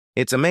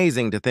It's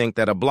amazing to think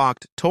that a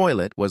blocked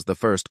toilet was the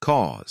first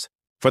cause.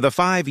 For the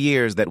 5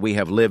 years that we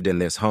have lived in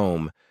this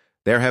home,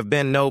 there have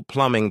been no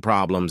plumbing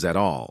problems at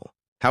all.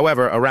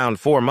 However, around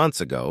 4 months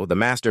ago, the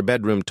master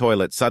bedroom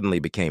toilet suddenly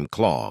became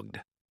clogged.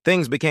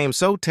 Things became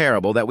so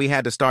terrible that we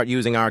had to start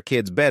using our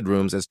kids'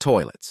 bedrooms as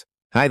toilets.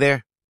 Hi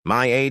there.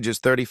 My age is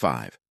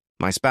 35.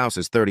 My spouse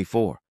is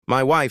 34.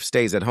 My wife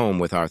stays at home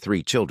with our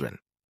 3 children.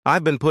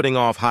 I've been putting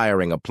off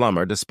hiring a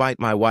plumber despite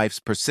my wife's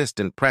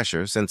persistent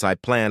pressure since I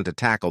planned to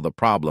tackle the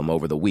problem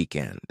over the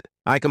weekend.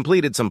 I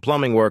completed some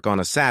plumbing work on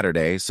a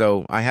Saturday,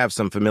 so I have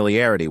some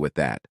familiarity with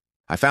that.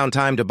 I found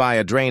time to buy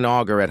a drain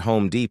auger at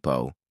Home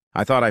Depot.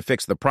 I thought I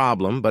fixed the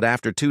problem, but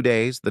after 2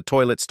 days, the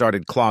toilet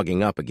started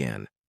clogging up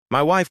again.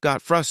 My wife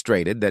got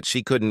frustrated that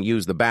she couldn't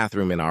use the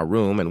bathroom in our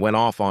room and went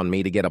off on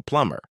me to get a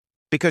plumber.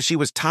 Because she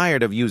was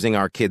tired of using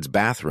our kids'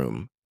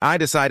 bathroom, I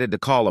decided to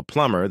call a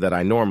plumber that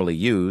I normally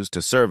use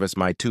to service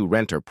my 2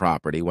 renter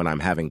property when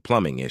I'm having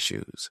plumbing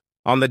issues.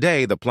 On the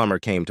day the plumber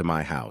came to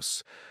my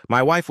house,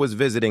 my wife was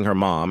visiting her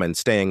mom and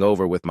staying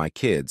over with my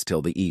kids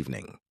till the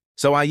evening.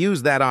 So I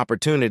used that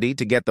opportunity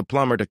to get the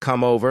plumber to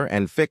come over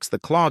and fix the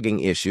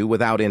clogging issue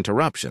without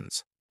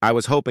interruptions. I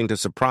was hoping to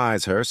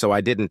surprise her, so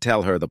I didn't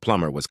tell her the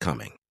plumber was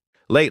coming.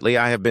 Lately,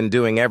 I have been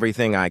doing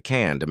everything I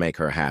can to make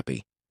her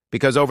happy,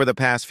 because over the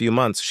past few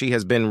months she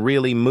has been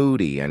really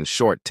moody and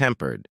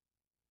short-tempered.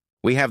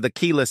 We have the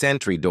keyless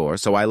entry door,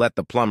 so I let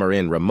the plumber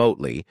in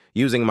remotely,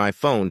 using my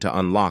phone to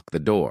unlock the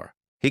door.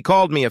 He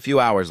called me a few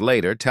hours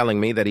later,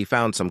 telling me that he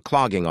found some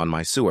clogging on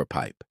my sewer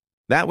pipe.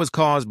 That was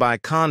caused by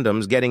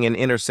condoms getting in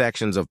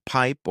intersections of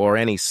pipe or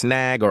any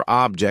snag or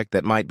object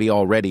that might be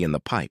already in the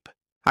pipe.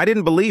 I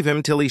didn't believe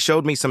him till he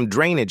showed me some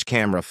drainage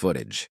camera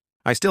footage.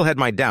 I still had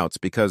my doubts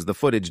because the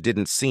footage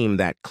didn't seem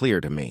that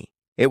clear to me.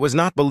 It was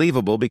not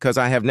believable because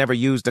I have never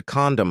used a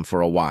condom for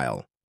a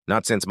while.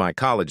 Not since my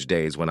college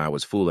days when I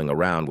was fooling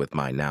around with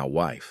my now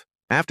wife.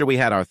 After we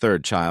had our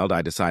 3rd child,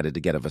 I decided to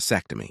get a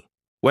vasectomy.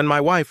 When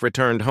my wife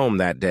returned home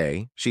that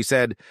day, she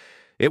said,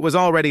 "It was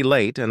already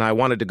late and I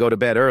wanted to go to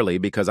bed early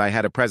because I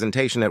had a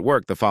presentation at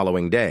work the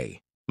following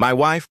day." My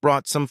wife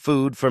brought some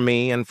food for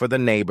me and for the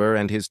neighbor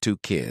and his 2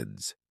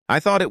 kids. I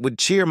thought it would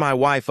cheer my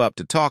wife up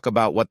to talk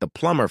about what the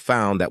plumber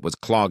found that was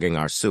clogging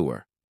our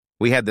sewer.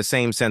 We had the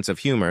same sense of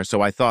humor,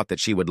 so I thought that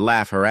she would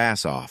laugh her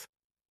ass off.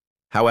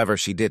 However,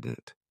 she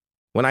didn't.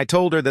 When I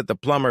told her that the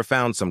plumber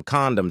found some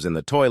condoms in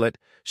the toilet,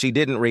 she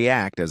didn't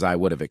react as I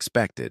would have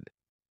expected.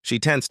 She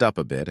tensed up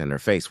a bit and her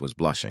face was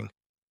blushing.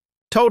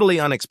 Totally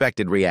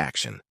unexpected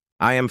reaction.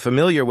 I am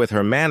familiar with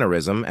her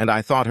mannerism and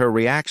I thought her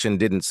reaction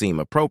didn't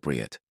seem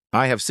appropriate.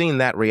 I have seen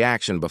that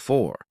reaction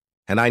before,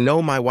 and I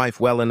know my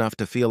wife well enough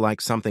to feel like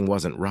something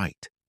wasn't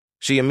right.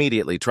 She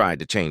immediately tried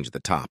to change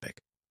the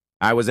topic.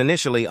 I was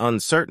initially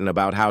uncertain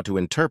about how to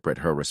interpret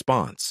her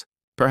response.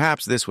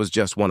 Perhaps this was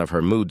just one of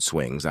her mood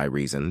swings, I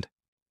reasoned.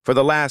 For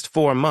the last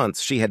 4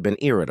 months, she had been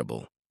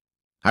irritable.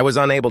 I was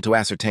unable to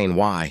ascertain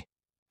why.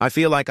 I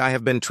feel like I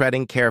have been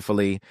treading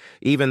carefully,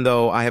 even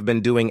though I have been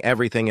doing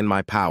everything in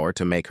my power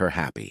to make her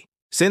happy.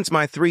 Since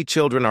my 3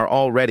 children are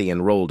already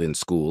enrolled in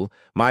school,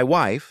 my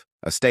wife,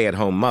 a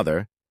stay-at-home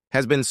mother,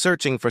 has been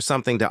searching for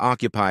something to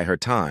occupy her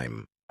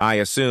time. I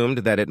assumed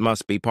that it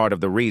must be part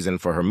of the reason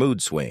for her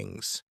mood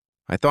swings.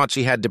 I thought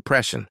she had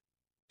depression.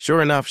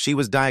 Sure enough, she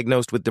was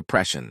diagnosed with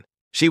depression.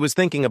 She was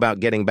thinking about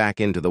getting back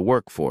into the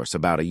workforce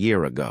about a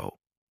year ago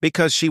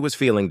because she was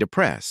feeling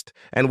depressed,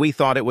 and we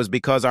thought it was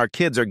because our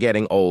kids are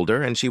getting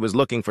older and she was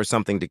looking for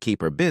something to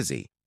keep her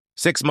busy.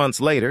 6 months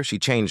later, she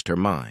changed her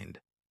mind.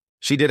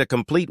 She did a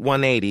complete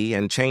 180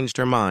 and changed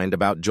her mind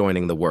about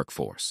joining the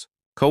workforce.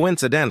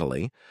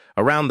 Coincidentally,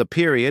 around the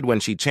period when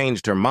she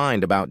changed her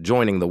mind about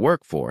joining the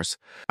workforce,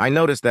 I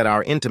noticed that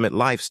our intimate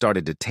life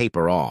started to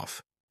taper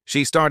off.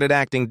 She started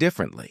acting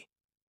differently.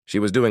 She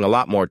was doing a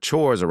lot more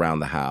chores around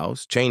the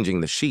house,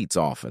 changing the sheets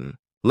often.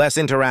 Less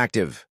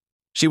interactive.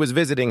 She was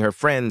visiting her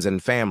friends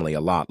and family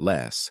a lot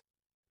less.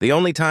 The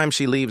only time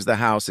she leaves the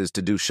house is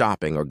to do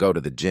shopping or go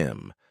to the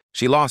gym.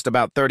 She lost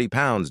about 30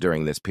 pounds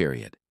during this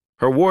period.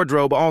 Her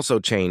wardrobe also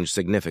changed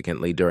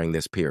significantly during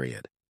this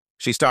period.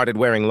 She started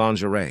wearing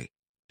lingerie,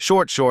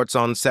 short shorts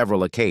on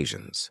several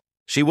occasions.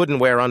 She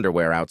wouldn't wear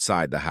underwear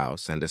outside the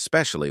house, and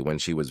especially when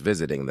she was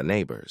visiting the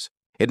neighbors.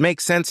 It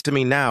makes sense to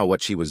me now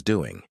what she was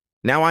doing.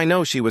 Now I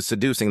know she was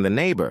seducing the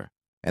neighbor,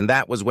 and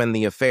that was when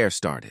the affair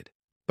started.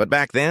 But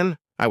back then,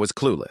 I was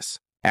clueless.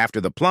 After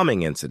the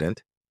plumbing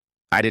incident,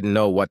 I didn't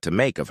know what to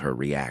make of her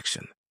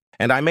reaction.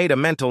 And I made a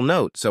mental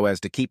note so as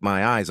to keep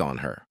my eyes on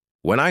her.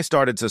 When I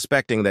started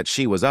suspecting that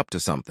she was up to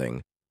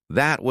something,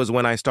 that was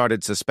when I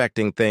started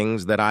suspecting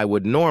things that I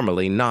would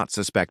normally not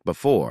suspect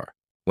before.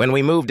 When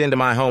we moved into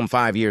my home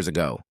 5 years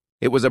ago,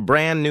 it was a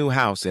brand new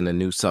house in a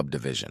new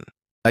subdivision.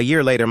 A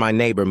year later, my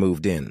neighbor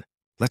moved in.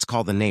 Let's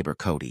call the neighbor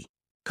Cody.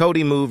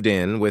 Cody moved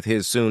in with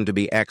his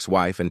soon-to-be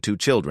ex-wife and 2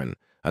 children,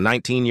 a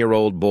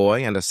 19-year-old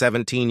boy and a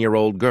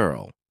 17-year-old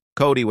girl.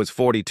 Cody was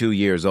 42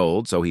 years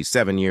old, so he's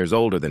 7 years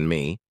older than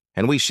me,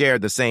 and we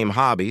shared the same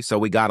hobby, so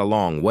we got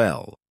along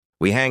well.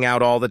 We hang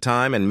out all the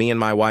time, and me and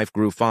my wife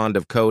grew fond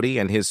of Cody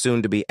and his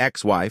soon-to-be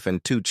ex-wife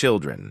and 2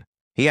 children.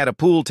 He had a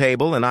pool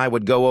table, and I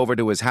would go over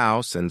to his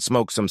house and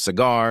smoke some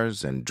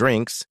cigars and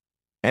drinks,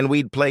 and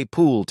we'd play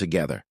pool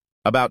together.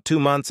 About 2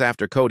 months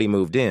after Cody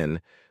moved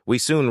in, we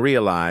soon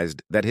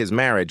realized that his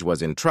marriage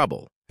was in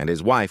trouble and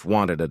his wife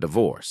wanted a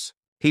divorce.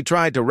 He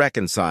tried to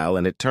reconcile,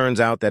 and it turns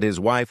out that his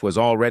wife was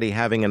already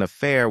having an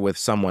affair with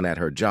someone at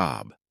her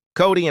job.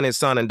 Cody and his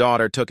son and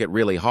daughter took it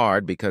really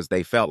hard because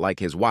they felt like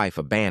his wife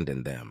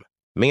abandoned them.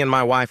 Me and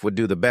my wife would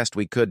do the best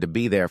we could to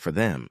be there for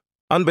them.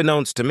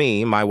 Unbeknownst to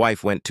me, my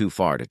wife went too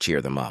far to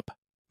cheer them up.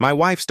 My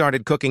wife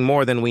started cooking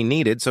more than we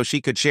needed so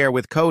she could share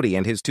with Cody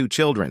and his 2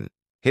 children.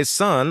 His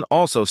son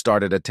also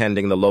started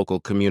attending the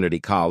local community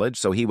college,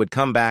 so he would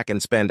come back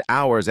and spend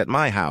hours at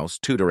my house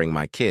tutoring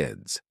my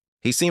kids.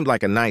 He seemed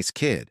like a nice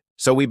kid,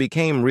 so we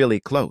became really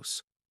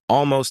close,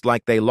 almost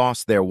like they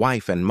lost their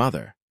wife and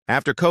mother.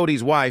 After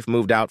Cody's wife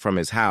moved out from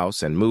his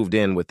house and moved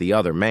in with the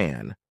other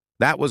man,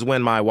 that was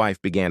when my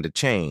wife began to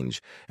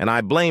change, and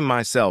I blame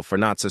myself for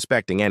not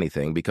suspecting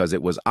anything because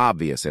it was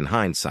obvious in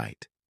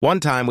hindsight.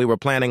 One time we were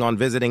planning on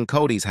visiting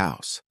Cody's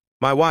house.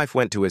 My wife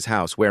went to his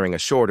house wearing a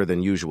shorter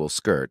than usual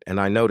skirt, and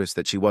I noticed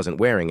that she wasn't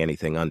wearing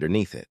anything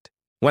underneath it.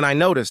 When I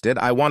noticed it,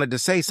 I wanted to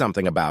say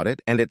something about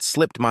it, and it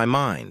slipped my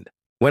mind.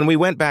 When we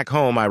went back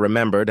home, I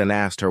remembered and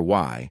asked her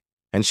why,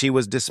 and she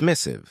was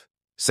dismissive,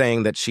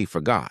 saying that she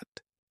forgot.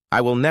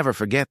 I will never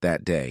forget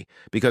that day,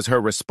 because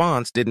her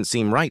response didn't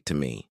seem right to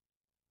me.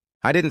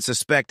 I didn't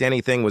suspect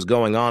anything was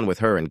going on with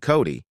her and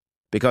Cody,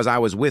 because I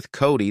was with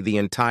Cody the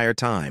entire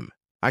time.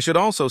 I should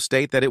also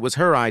state that it was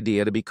her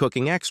idea to be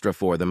cooking extra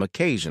for them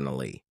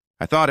occasionally.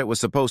 I thought it was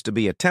supposed to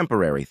be a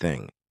temporary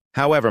thing.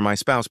 However, my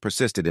spouse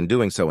persisted in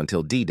doing so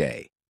until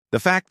D-Day. The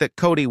fact that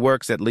Cody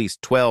works at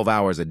least 12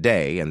 hours a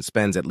day and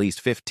spends at least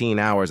 15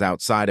 hours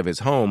outside of his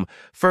home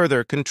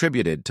further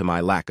contributed to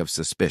my lack of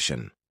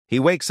suspicion. He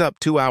wakes up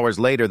 2 hours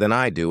later than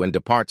I do and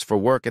departs for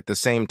work at the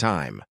same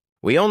time.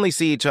 We only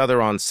see each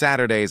other on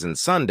Saturdays and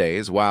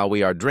Sundays while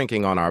we are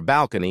drinking on our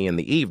balcony in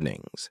the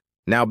evenings.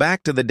 Now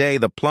back to the day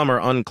the plumber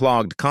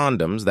unclogged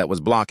condoms that was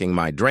blocking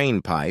my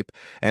drain pipe,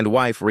 and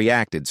wife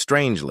reacted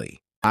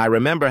strangely. I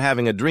remember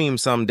having a dream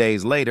some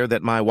days later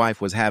that my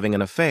wife was having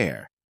an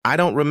affair. I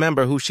don't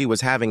remember who she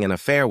was having an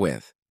affair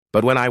with,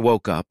 but when I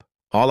woke up,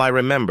 all I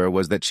remember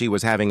was that she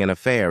was having an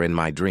affair in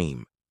my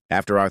dream.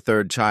 After our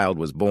 3rd child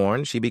was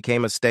born, she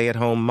became a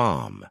stay-at-home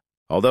mom.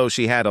 Although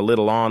she had a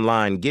little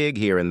online gig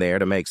here and there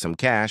to make some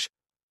cash,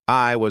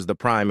 I was the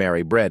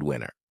primary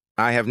breadwinner.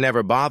 I have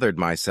never bothered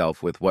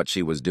myself with what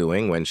she was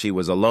doing when she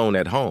was alone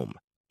at home.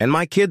 And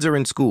my kids are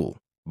in school.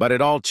 But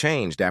it all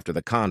changed after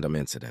the condom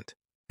incident.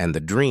 And the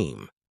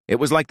dream. It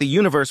was like the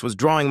universe was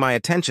drawing my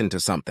attention to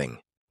something.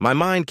 My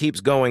mind keeps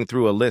going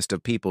through a list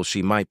of people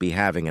she might be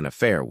having an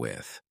affair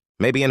with.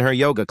 Maybe in her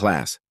yoga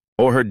class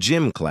or her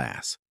gym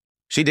class.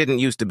 She didn't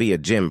used to be a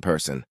gym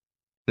person.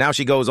 Now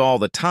she goes all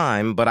the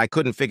time, but I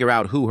couldn't figure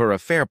out who her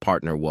affair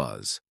partner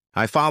was.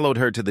 I followed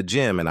her to the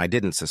gym and I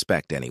didn't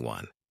suspect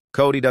anyone.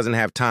 Cody doesn't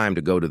have time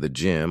to go to the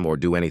gym or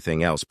do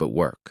anything else but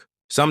work.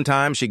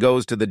 Sometimes she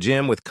goes to the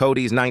gym with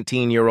Cody's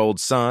 19-year-old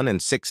son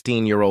and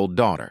 16-year-old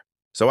daughter,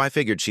 so I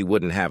figured she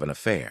wouldn't have an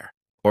affair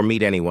or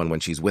meet anyone when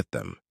she's with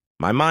them.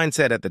 My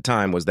mindset at the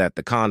time was that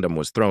the condom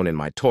was thrown in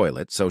my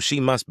toilet, so she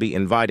must be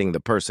inviting the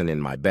person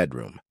in my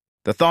bedroom.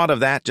 The thought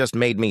of that just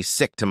made me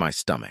sick to my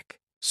stomach,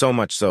 so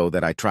much so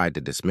that I tried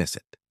to dismiss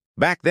it.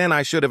 Back then,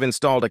 I should have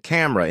installed a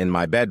camera in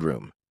my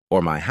bedroom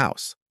or my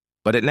house,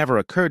 but it never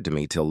occurred to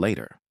me till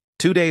later.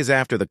 2 days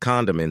after the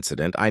condom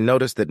incident, I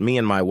noticed that me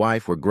and my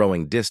wife were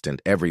growing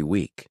distant every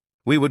week.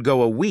 We would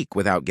go a week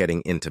without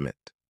getting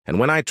intimate. And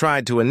when I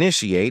tried to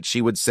initiate, she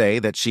would say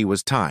that she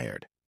was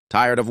tired.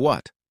 Tired of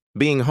what?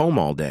 Being home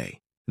all day.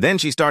 Then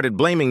she started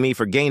blaming me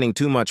for gaining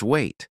too much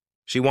weight.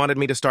 She wanted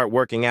me to start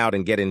working out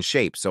and get in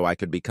shape so I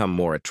could become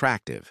more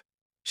attractive.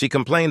 She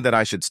complained that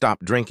I should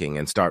stop drinking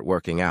and start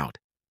working out.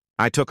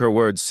 I took her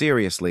words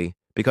seriously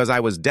because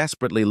I was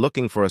desperately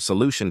looking for a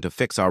solution to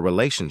fix our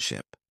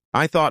relationship.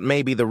 I thought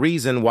maybe the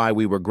reason why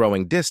we were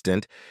growing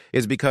distant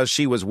is because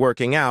she was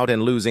working out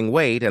and losing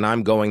weight and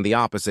I'm going the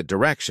opposite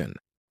direction.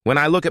 When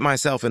I look at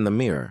myself in the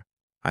mirror,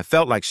 I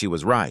felt like she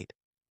was right.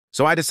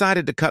 So I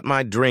decided to cut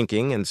my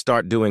drinking and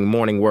start doing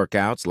morning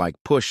workouts like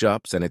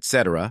push-ups and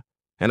etc.,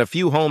 and a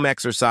few home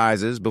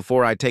exercises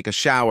before I take a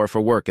shower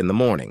for work in the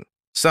morning.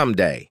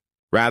 Someday,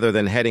 rather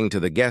than heading to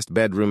the guest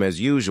bedroom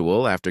as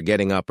usual after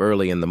getting up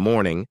early in the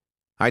morning,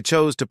 I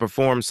chose to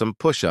perform some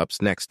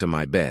push-ups next to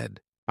my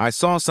bed. I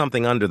saw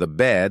something under the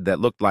bed that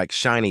looked like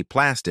shiny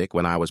plastic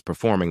when I was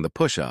performing the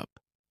push-up.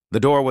 The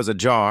door was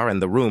ajar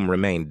and the room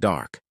remained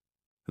dark.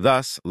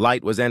 Thus,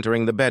 light was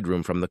entering the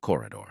bedroom from the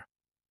corridor.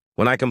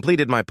 When I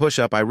completed my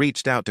push-up, I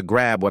reached out to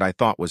grab what I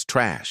thought was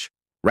trash,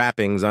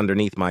 wrappings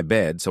underneath my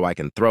bed so I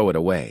can throw it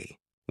away.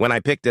 When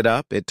I picked it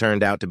up, it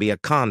turned out to be a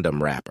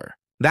condom wrapper.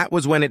 That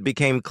was when it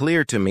became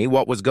clear to me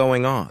what was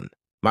going on.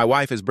 My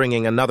wife is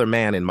bringing another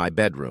man in my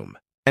bedroom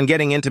and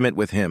getting intimate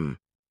with him.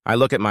 I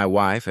look at my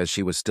wife as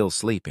she was still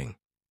sleeping.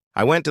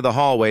 I went to the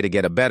hallway to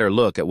get a better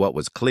look at what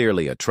was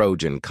clearly a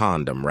Trojan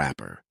condom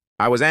wrapper.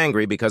 I was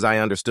angry because I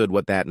understood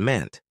what that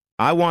meant.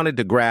 I wanted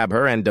to grab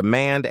her and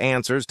demand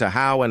answers to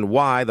how and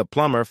why the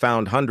plumber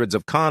found hundreds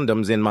of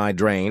condoms in my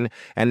drain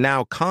and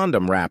now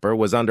condom wrapper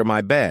was under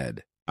my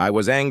bed. I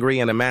was angry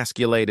and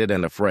emasculated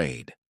and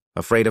afraid.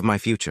 Afraid of my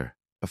future.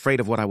 Afraid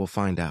of what I will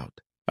find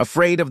out.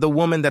 Afraid of the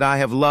woman that I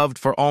have loved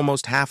for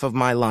almost half of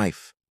my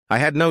life. I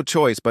had no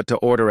choice but to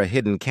order a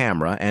hidden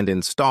camera and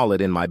install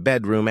it in my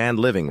bedroom and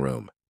living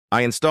room.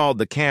 I installed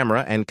the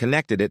camera and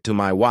connected it to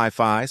my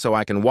Wi-Fi so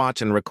I can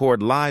watch and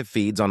record live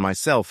feeds on my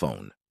cell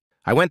phone.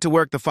 I went to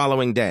work the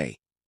following day.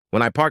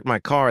 When I parked my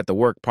car at the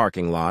work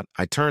parking lot,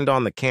 I turned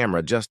on the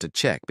camera just to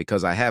check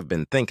because I have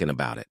been thinking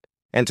about it.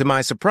 And to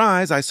my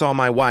surprise, I saw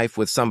my wife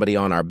with somebody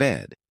on our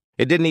bed.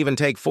 It didn't even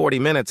take 40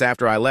 minutes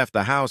after I left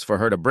the house for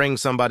her to bring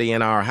somebody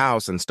in our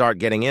house and start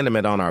getting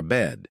intimate on our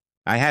bed.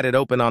 I had it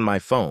open on my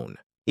phone.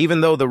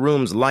 Even though the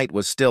room's light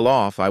was still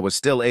off, I was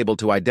still able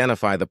to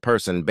identify the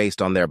person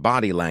based on their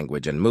body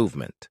language and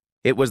movement.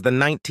 It was the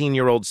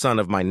 19-year-old son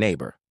of my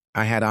neighbor.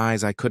 I had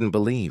eyes I couldn't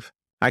believe.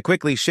 I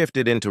quickly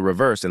shifted into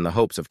reverse in the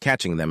hopes of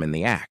catching them in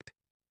the act.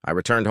 I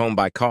returned home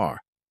by car.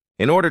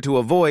 In order to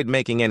avoid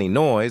making any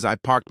noise, I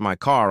parked my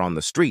car on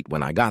the street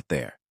when I got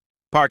there.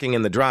 Parking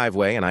in the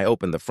driveway, and I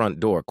opened the front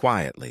door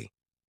quietly.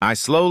 I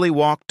slowly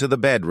walked to the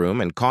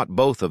bedroom and caught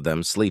both of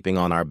them sleeping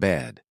on our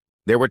bed.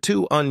 There were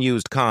 2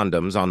 unused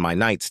condoms on my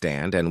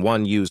nightstand and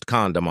 1 used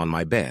condom on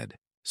my bed.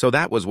 So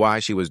that was why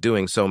she was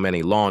doing so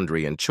many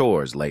laundry and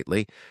chores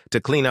lately, to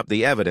clean up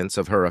the evidence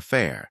of her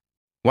affair.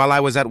 While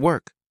I was at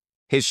work,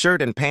 his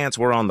shirt and pants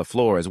were on the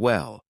floor as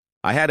well.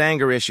 I had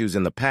anger issues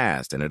in the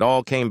past, and it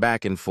all came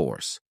back in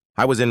force.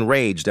 I was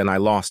enraged and I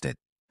lost it.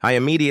 I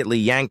immediately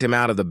yanked him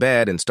out of the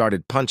bed and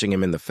started punching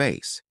him in the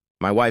face.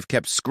 My wife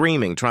kept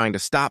screaming, trying to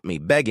stop me,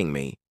 begging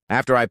me.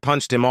 After I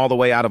punched him all the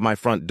way out of my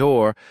front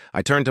door,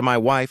 I turned to my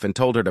wife and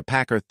told her to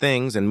pack her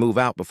things and move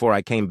out before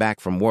I came back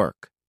from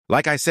work.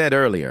 Like I said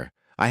earlier,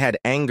 I had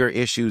anger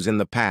issues in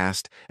the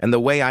past, and the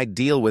way I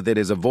deal with it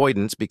is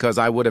avoidance because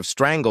I would have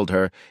strangled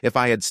her if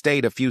I had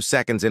stayed a few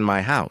seconds in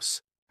my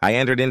house. I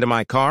entered into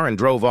my car and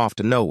drove off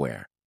to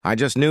nowhere. I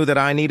just knew that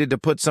I needed to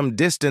put some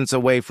distance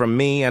away from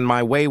me and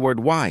my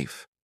wayward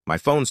wife. My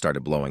phone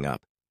started blowing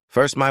up.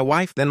 First my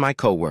wife, then my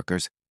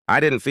coworkers. I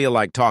didn't feel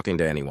like talking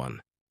to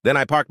anyone. Then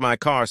I parked my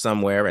car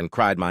somewhere and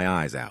cried my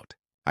eyes out.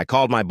 I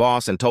called my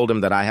boss and told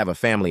him that I have a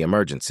family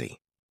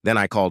emergency. Then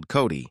I called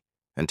Cody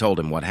and told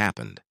him what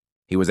happened.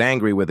 He was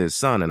angry with his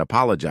son and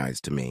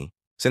apologized to me.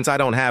 Since I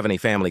don't have any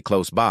family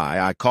close by,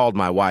 I called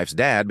my wife's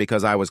dad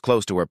because I was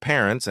close to her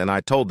parents and I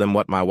told them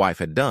what my wife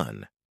had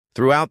done.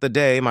 Throughout the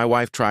day, my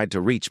wife tried to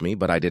reach me,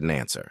 but I didn't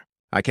answer.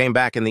 I came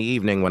back in the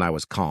evening when I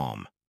was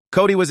calm.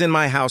 Cody was in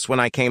my house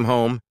when I came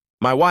home.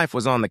 My wife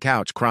was on the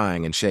couch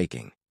crying and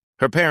shaking.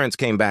 Her parents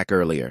came back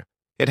earlier.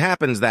 It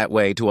happens that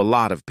way to a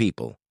lot of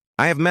people.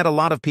 I have met a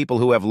lot of people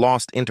who have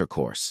lost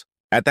intercourse.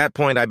 At that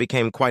point, I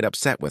became quite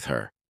upset with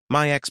her.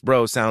 My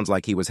ex-bro sounds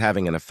like he was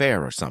having an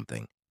affair or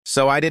something.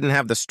 So I didn't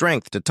have the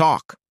strength to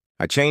talk.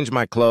 I changed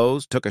my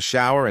clothes, took a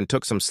shower, and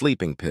took some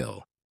sleeping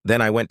pill.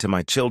 Then I went to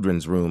my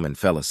children's room and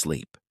fell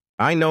asleep.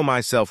 I know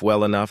myself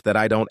well enough that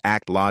I don't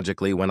act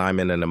logically when I'm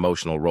in an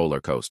emotional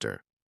roller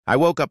coaster. I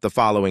woke up the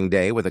following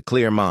day with a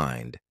clear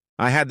mind.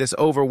 I had this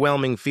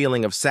overwhelming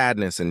feeling of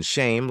sadness and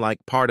shame,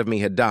 like part of me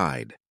had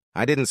died.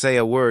 I didn't say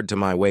a word to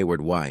my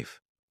wayward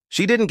wife.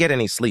 She didn't get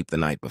any sleep the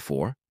night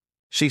before.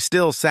 She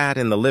still sat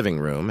in the living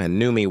room and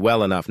knew me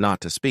well enough not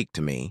to speak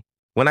to me.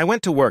 When I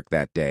went to work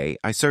that day,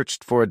 I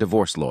searched for a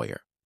divorce lawyer.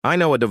 I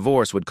know a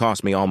divorce would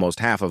cost me almost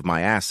half of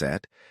my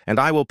asset, and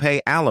I will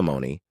pay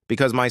alimony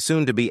because my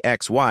soon-to-be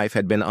ex-wife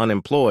had been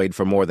unemployed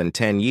for more than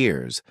 10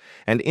 years,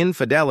 and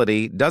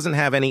infidelity doesn't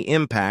have any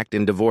impact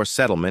in divorce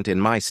settlement in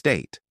my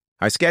state.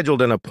 I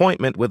scheduled an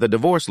appointment with a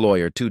divorce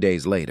lawyer 2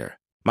 days later.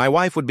 My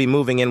wife would be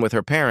moving in with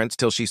her parents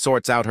till she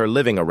sorts out her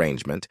living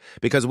arrangement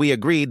because we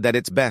agreed that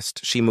it's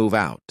best she move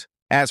out.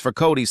 As for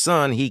Cody's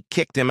son, he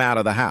kicked him out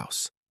of the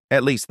house.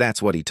 At least that's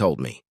what he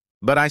told me.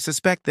 But I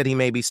suspect that he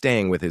may be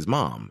staying with his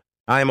mom.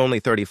 I am only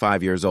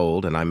 35 years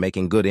old and I'm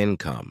making good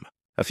income.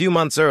 A few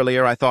months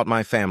earlier, I thought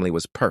my family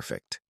was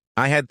perfect.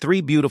 I had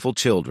 3 beautiful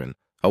children,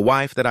 a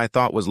wife that I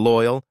thought was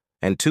loyal,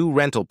 and 2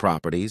 rental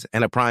properties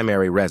and a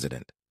primary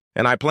resident.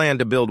 And I planned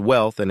to build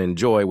wealth and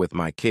enjoy with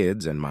my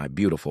kids and my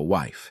beautiful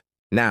wife.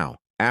 Now,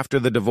 after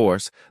the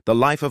divorce, the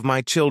life of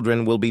my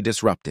children will be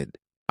disrupted.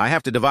 I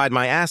have to divide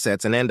my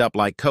assets and end up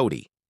like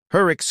Cody.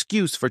 Her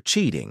excuse for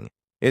cheating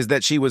is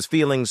that she was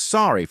feeling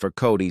sorry for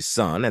Cody's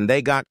son and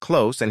they got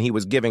close and he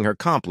was giving her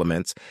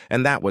compliments,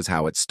 and that was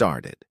how it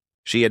started.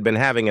 She had been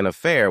having an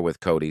affair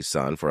with Cody's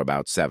son for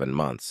about 7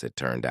 months, it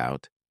turned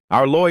out.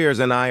 Our lawyers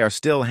and I are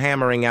still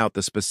hammering out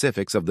the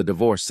specifics of the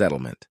divorce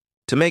settlement.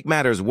 To make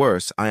matters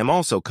worse, I am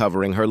also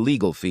covering her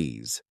legal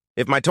fees.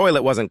 If my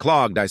toilet wasn't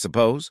clogged, I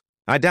suppose.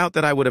 I doubt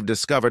that I would have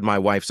discovered my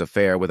wife's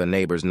affair with a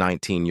neighbor's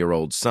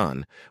 19-year-old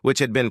son, which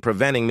had been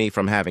preventing me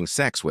from having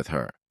sex with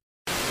her.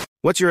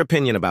 What's your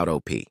opinion about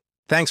OP?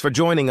 Thanks for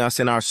joining us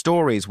in our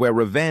stories where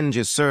revenge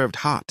is served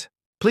hot.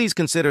 Please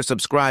consider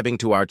subscribing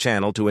to our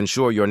channel to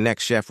ensure your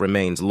next chef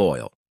remains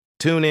loyal.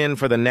 Tune in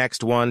for the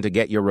next one to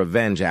get your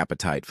revenge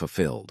appetite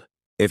fulfilled.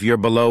 If you're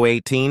below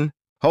 18,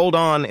 hold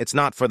on, it's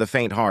not for the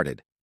faint-hearted.